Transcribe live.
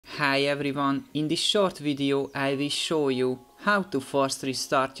Hi everyone, in this short video I will show you how to force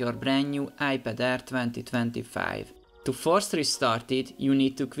restart your brand new iPad Air 2025. To force restart it, you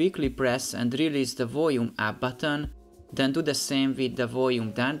need to quickly press and release the volume up button, then do the same with the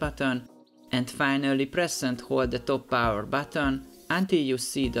volume down button, and finally press and hold the top power button until you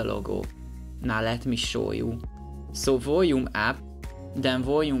see the logo. Now let me show you. So volume up, then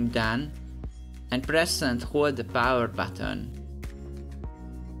volume down, and press and hold the power button.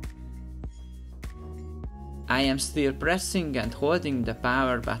 I am still pressing and holding the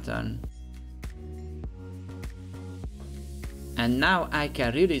power button. And now I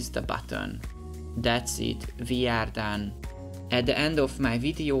can release the button. That's it, we are done. At the end of my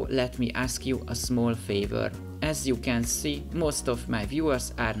video, let me ask you a small favor. As you can see, most of my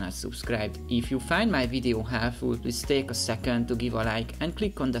viewers are not subscribed. If you find my video helpful, please take a second to give a like and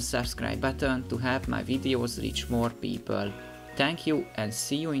click on the subscribe button to help my videos reach more people. Thank you and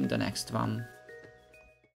see you in the next one.